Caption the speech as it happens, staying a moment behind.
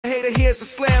that he is a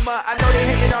slammer. I know they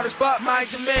hating on us, but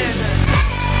mind your manners.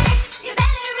 You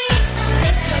better read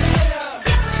the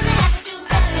you will never do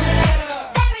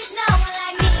better. There is no one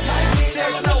like me.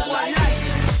 There's no one like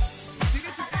you.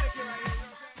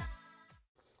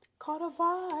 Caught a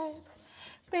vibe.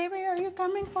 Baby, are you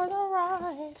coming for the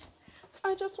ride?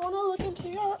 I just want to look into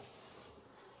your...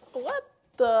 What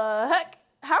the heck?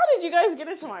 How did you guys get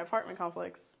into my apartment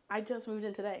complex? I just moved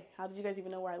in today. How did you guys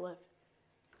even know where I live?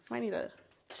 Might need to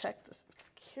check the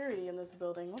security in this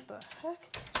building. What the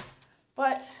heck?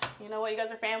 But you know what? You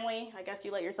guys are family. I guess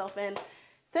you let yourself in.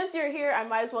 Since you're here, I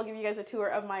might as well give you guys a tour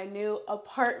of my new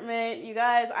apartment. You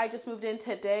guys, I just moved in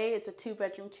today. It's a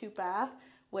 2-bedroom, 2-bath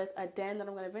with a den that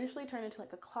I'm going to eventually turn into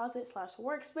like a closet /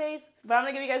 workspace. But I'm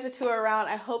going to give you guys a tour around.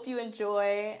 I hope you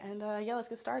enjoy. And yeah, let's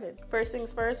get started. First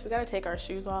things first, we got to take our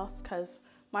shoes off because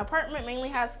my apartment mainly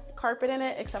has carpet in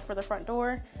it, except for the front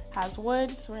door has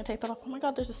wood. So we're gonna take that off. Oh my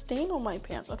God, there's a stain on my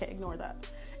pants. Okay, ignore that.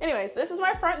 Anyways, this is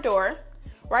my front door.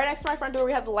 Right next to my front door,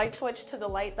 we have the light switch to the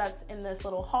light that's in this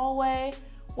little hallway,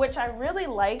 which I really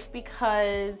like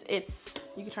because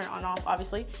you can turn it on and off,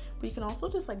 obviously, but you can also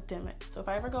just like dim it. So if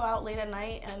I ever go out late at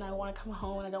night and I wanna come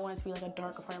home and I don't want it to be like a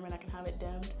dark apartment, I can have it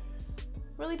dimmed.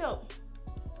 Really dope.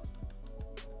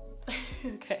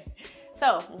 Okay.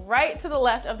 So right to the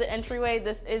left of the entryway,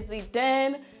 this is the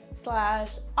den /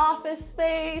 office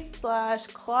space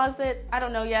 / closet. I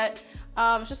don't know yet.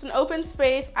 It's just an open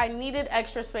space. I needed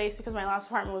extra space because my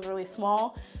last apartment was really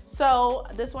small. So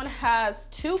this one has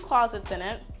 2 closets in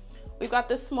it. We've got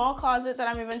this small closet that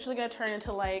I'm eventually gonna turn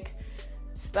into like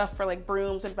stuff for like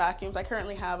brooms and vacuums. I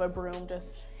currently have a broom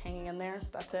just hanging in there,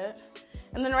 that's it.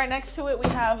 And then right next to it, we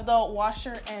have the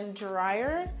washer and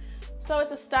dryer. So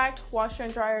it's a stacked washer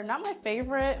and dryer. Not my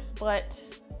favorite, but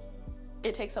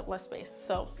it takes up less space,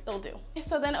 so it'll do.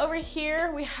 So then over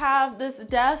here, we have this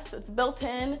desk. It's built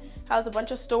in, has a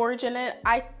bunch of storage in it.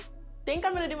 I think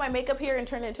I'm gonna do my makeup here and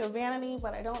turn it into a vanity,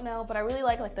 but I don't know. But I really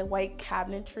like the white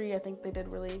cabinetry. I think they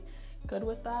did really good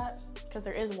with that because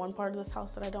there is one part of this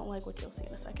house that I don't like, which you'll see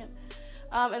in a second.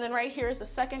 And then right here is the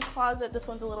second closet. This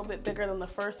one's a little bit bigger than the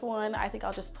first one. I think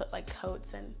I'll just put like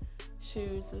coats and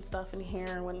shoes and stuff in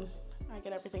here when I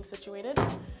get everything situated.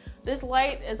 This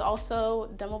light is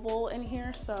also dimmable in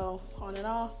here, so on and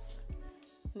off,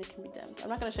 and it can be dimmed. I'm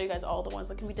not gonna show you guys all the ones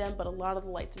that can be dimmed, but a lot of the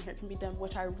lights in here can be dimmed,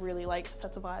 which I really like,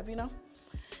 sets a vibe, you know?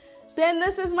 Then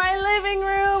this is my living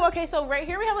room. Okay, so right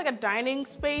here we have like a dining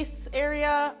space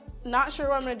area. Not sure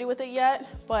what I'm gonna do with it yet,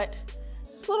 but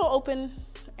it's a little open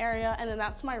area, and then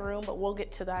that's my room, but we'll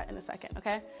get to that in a second,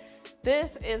 okay?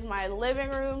 This is my living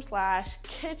room /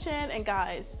 kitchen, and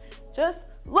guys, just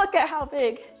look at how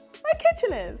big my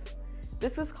kitchen is.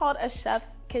 This is called a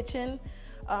chef's kitchen.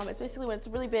 It's basically when it's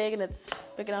really big and it's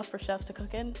big enough for chefs to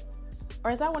cook in. Or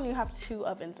is that when you have 2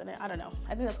 ovens in it? I don't know.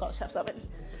 I think that's called a chef's oven.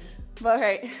 But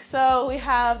okay, so we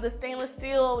have the stainless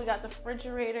steel, we got the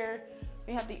refrigerator,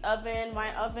 we have the oven.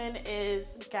 My oven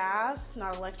is gas,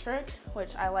 not electric,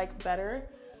 which I like better.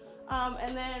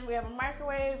 And then we have a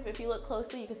microwave. If you look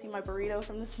closely, you can see my burrito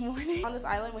from this morning. On this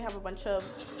island, we have a bunch of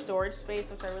storage space,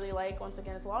 which I really like. Once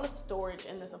again, it's a lot of storage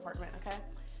in this apartment, okay?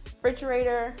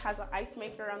 Refrigerator has an ice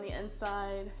maker on the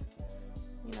inside.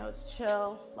 You know, it's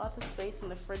chill. Lots of space in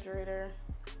the refrigerator.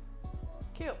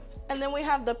 Cute. And then we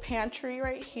have the pantry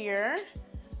right here,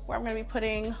 where I'm gonna be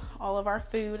putting all of our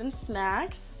food and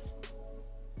snacks.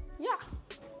 Yeah.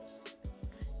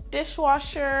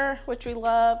 Dishwasher, which we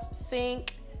love.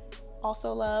 Sink.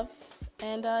 Also love.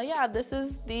 And yeah, this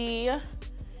is the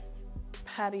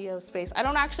patio space. I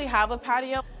don't actually have a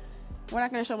patio. We're not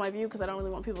gonna show my view because I don't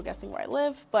really want people guessing where I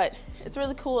live, but it's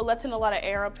really cool. It lets in a lot of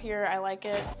air up here. I like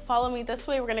it. Follow me this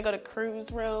way. We're gonna go to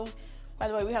Crew's room. By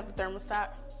the way, we have the thermostat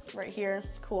right here.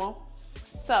 Cool.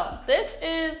 So this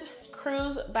is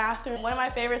Crew's bathroom. One of my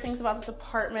favorite things about this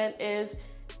apartment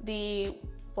is the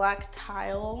black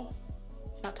tile,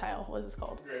 not tile, what is this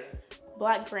called?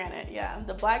 Black granite, yeah.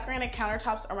 The black granite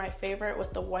countertops are my favorite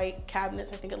with the white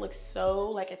cabinets. I think it looks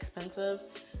so like expensive.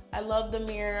 I love the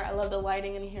mirror. I love the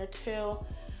lighting in here too.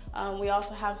 We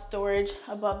also have storage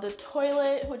above the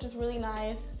toilet, which is really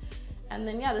nice. And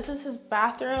then yeah, this is his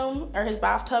bathroom or his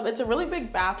bathtub. It's a really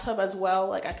big bathtub as well.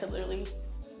 Like I could literally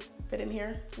fit in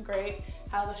here. Great.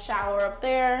 Have a shower up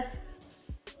there.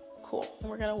 Cool. And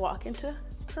we're gonna walk into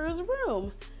Crew's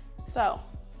room. So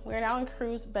we're now in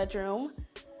Crew's bedroom.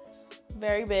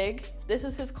 Very big. This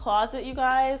is his closet, you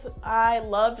guys. I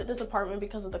loved this apartment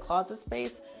because of the closet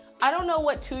space. I don't know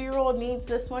what 2-year-old needs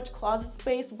this much closet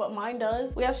space, but mine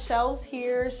does. We have shelves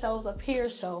here, shelves up here,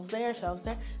 shelves there, shelves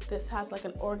there. This has like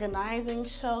an organizing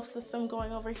shelf system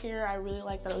going over here. I really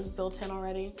like that it was built in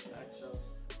already.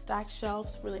 stacked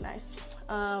shelves, really nice.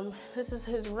 This is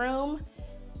his room.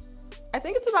 I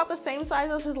think it's about the same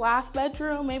size as his last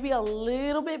bedroom, maybe a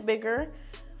little bit bigger,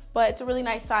 but it's a really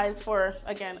nice size for,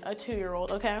 again, a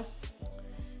 2-year-old, okay?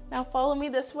 Now follow me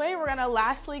this way. We're gonna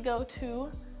lastly go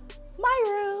to my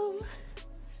room.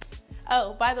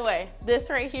 Oh, by the way, this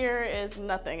right here is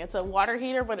nothing. It's a water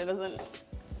heater, but it doesn't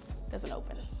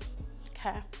open,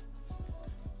 okay?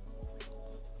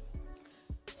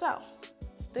 So,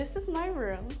 this is my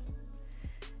room.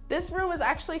 This room is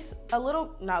actually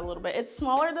it's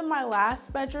smaller than my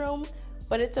last bedroom,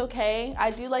 but it's okay.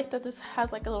 I do like that this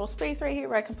has like a little space right here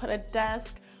where I can put a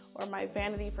desk or my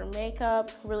vanity for makeup,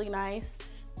 really nice.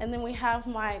 And then we have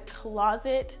my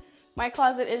closet. My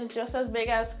closet is just as big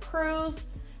as Crew's,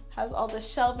 has all the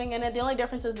shelving in it. The only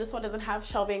difference is this one doesn't have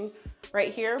shelving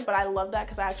right here, but I love that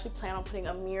because I actually plan on putting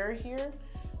a mirror here.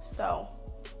 So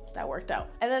that worked out.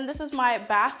 And then this is my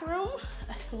bathroom.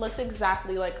 It looks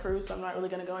exactly like Crew's, so I'm not really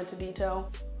gonna go into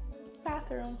detail.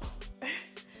 Bathroom.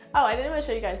 Oh, I didn't even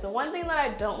show you guys. The one thing that I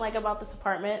don't like about this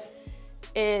apartment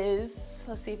is,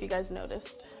 let's see if you guys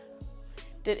noticed.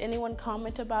 Did anyone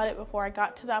comment about it before I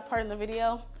got to that part in the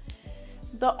video?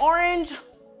 The orange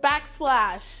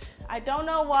backsplash. I don't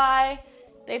know why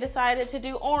they decided to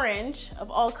do orange of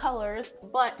all colors,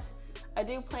 but I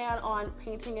do plan on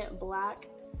painting it black.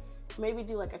 Maybe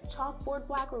do like a chalkboard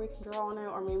black where we can draw on it,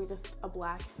 or maybe just a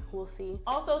black, we'll see.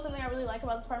 Also, something I really like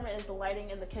about this apartment is the lighting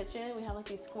in the kitchen. We have like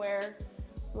these square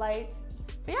lights.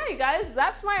 But yeah, you guys,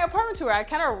 that's my apartment tour. I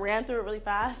kind of ran through it really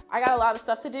fast. I got a lot of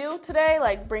stuff to do today,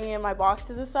 like bringing in my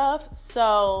boxes and stuff.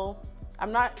 So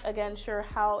I'm not, again, sure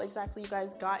how exactly you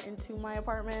guys got into my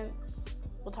apartment.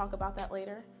 We'll talk about that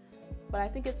later. But I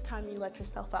think it's time you let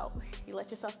yourself out. You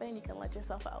let yourself in, you can let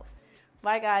yourself out.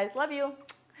 Bye guys, love you.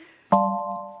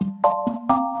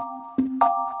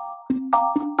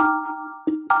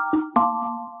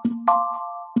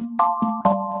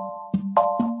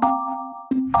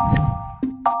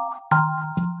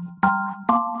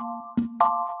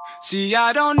 See,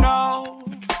 I don't know